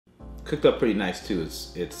Cooked up pretty nice too.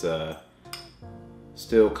 It's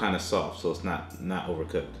still kind of soft, so it's not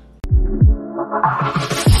overcooked.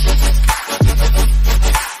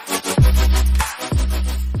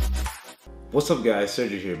 What's up guys,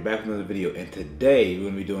 Sergio here, back with another video, and today we're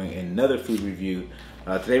going to be doing another food review.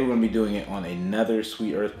 Today we're going to be doing it on another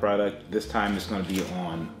Sweet Earth product. This time it's going to be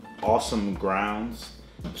on Awesome Grounds.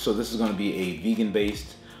 So this is going to be a vegan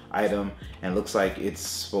based item, and it looks like it's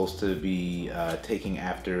supposed to be taking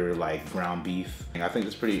after like ground beef. And I think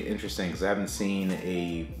it's pretty interesting because I haven't seen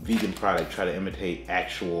a vegan product try to imitate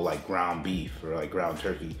actual like ground beef or like ground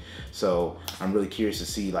turkey. So I'm really curious to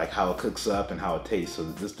see like how it cooks up and how it tastes. So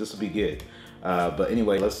this will be good. But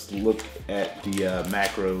anyway, let's look at the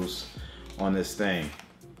macros on this thing.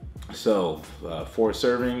 So 4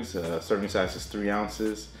 servings, serving size is 3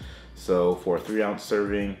 ounces. So for a 3-ounce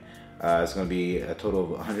serving, it's going to be a total of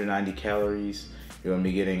 190 calories. You're going to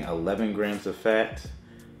be getting 11 grams of fat,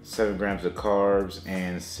 7 grams of carbs,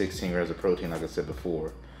 and 16 grams of protein, like I said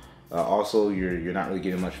before. Also, you're not really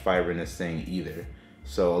getting much fiber in this thing either.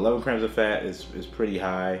 So 11 grams of fat is pretty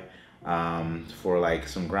high. For like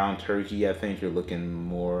some ground turkey, I think you're looking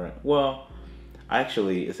more, well,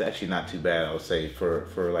 actually, it's actually not too bad, I would say.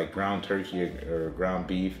 For like ground turkey or ground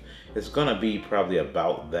beef, it's gonna be probably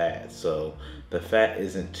about that. So the fat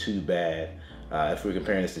isn't too bad. If we're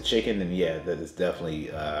comparing this to chicken, then yeah, that is definitely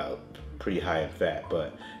pretty high in fat.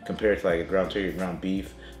 But compared to like a ground turkey or ground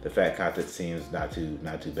beef, the fat content seems not too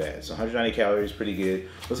bad. So 190 calories, pretty good.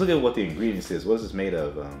 Let's look at what the ingredients is. What is this made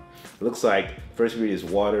of? It looks like first ingredient is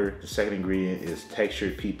water. The second ingredient is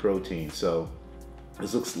textured pea protein. So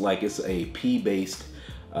this looks like it's a pea-based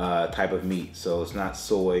type of meat. So it's not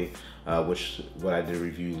soy, which what I did a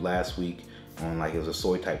review last week on, like it was a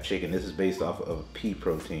soy type chicken. This is based off of pea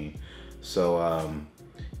protein. So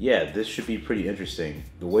yeah, this should be pretty interesting.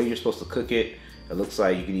 The way you're supposed to cook it, it looks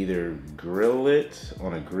like you can either grill it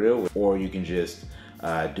on a grill or you can just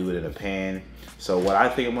do it in a pan. So what I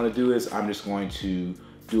think I'm gonna do is I'm just going to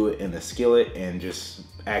do it in a skillet and just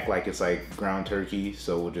act like it's like ground turkey.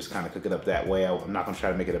 So we'll just kind of cook it up that way. I'm not gonna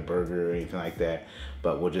try to make it a burger or anything like that,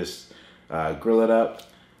 but we'll just grill it up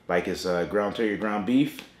like it's ground turkey or ground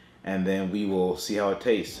beef, and then we will see how it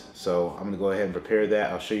tastes. So I'm gonna go ahead and prepare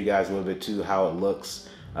that. I'll show you guys a little bit too how it looks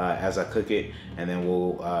as I cook it, and then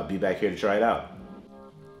we'll be back here to try it out.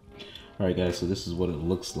 All right guys, so this is what it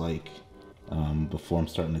looks like before I'm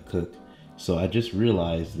starting to cook. So I just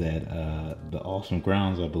realized that the Awesome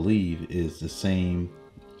Grounds, I believe, is the same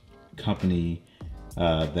company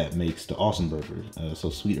that makes the Awesome Burger.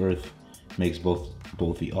 So Sweet Earth makes both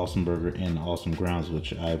the Awesome Burger and the Awesome Grounds,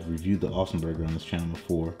 which I've reviewed the Awesome Burger on this channel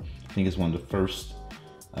before. I think it's one of the first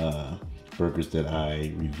burgers that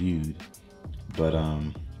I reviewed. But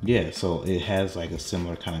yeah, so it has like a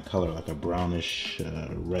similar kind of color, like a brownish,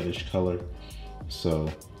 reddish color. So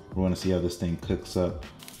we're gonna see how this thing cooks up.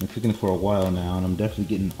 I've been cooking it for a while now, and I'm definitely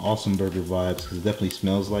getting Awesome Burger vibes because it definitely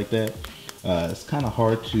smells like that. It's kind of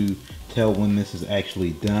hard to tell when this is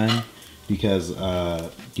actually done because,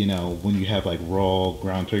 you know, when you have like raw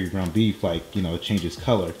ground turkey, ground beef, like, you know, it changes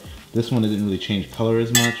color. This one didn't really change color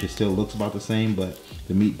as much. It still looks about the same, but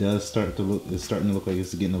the meat does start to look, it's starting to look like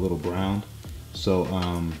it's getting a little brown. So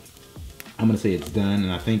I'm gonna say it's done,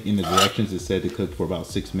 and I think in the directions it said to cook for about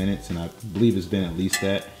 6 minutes, and I believe it's been at least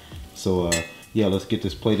that. So yeah, let's get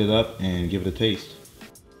this plated up and give it a taste.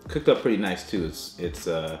 Cooked up pretty nice too. It's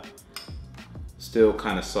still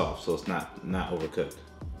kind of soft, so it's not overcooked.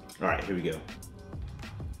 All right, here we go.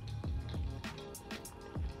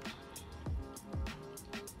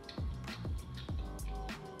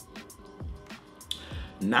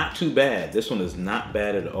 Not too bad. This one is not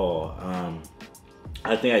bad at all.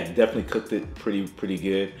 I think I definitely cooked it pretty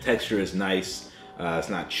good. Texture is nice. It's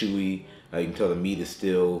not chewy. You can tell the meat is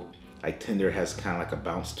still like tender, has kind of like a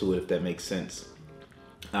bounce to it, if that makes sense.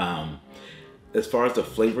 As far as the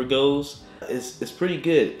flavor goes, it's pretty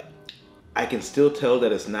good. I can still tell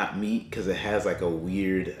that it's not meat because it has like a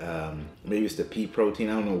weird, maybe it's the pea protein,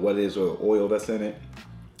 I don't know what it is, or the oil that's in it.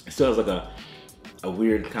 It still has like a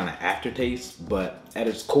weird kind of aftertaste, but at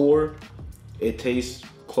its core, it tastes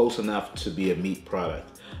close enough to be a meat product.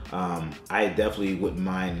 I definitely wouldn't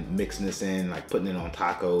mind mixing this in, like putting it on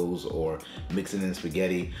tacos or mixing in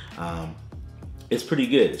spaghetti. It's pretty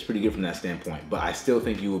good. It's pretty good from that standpoint, but I still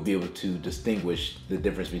think you will be able to distinguish the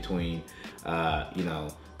difference between, you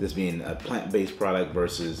know, this being a plant-based product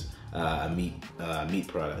versus a meat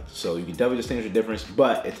product. So you can definitely distinguish the difference,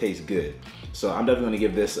 but it tastes good. So I'm definitely gonna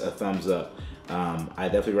give this a thumbs up. I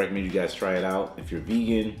definitely recommend you guys try it out. If you're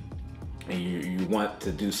vegan and you want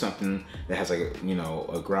to do something that has like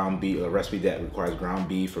a ground beef, a recipe that requires ground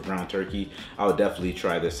beef or ground turkey, I would definitely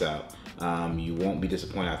try this out. You won't be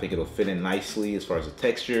disappointed. I think it'll fit in nicely as far as the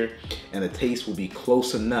texture, and the taste will be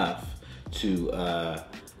close enough to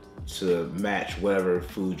match whatever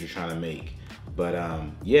food you're trying to make. But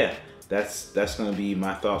yeah, that's gonna be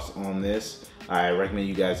my thoughts on this. I recommend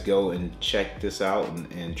you guys go and check this out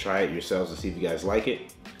and try it yourselves to see if you guys like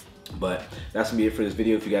it. But that's gonna be it for this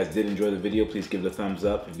video. If you guys did enjoy the video, please give it a thumbs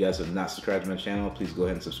up. If you guys have not subscribed to my channel, please go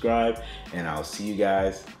ahead and subscribe, and I'll see you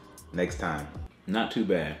guys next time. Not too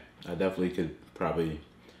bad. I definitely could probably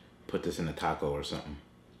put this in a taco or something,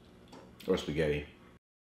 or spaghetti.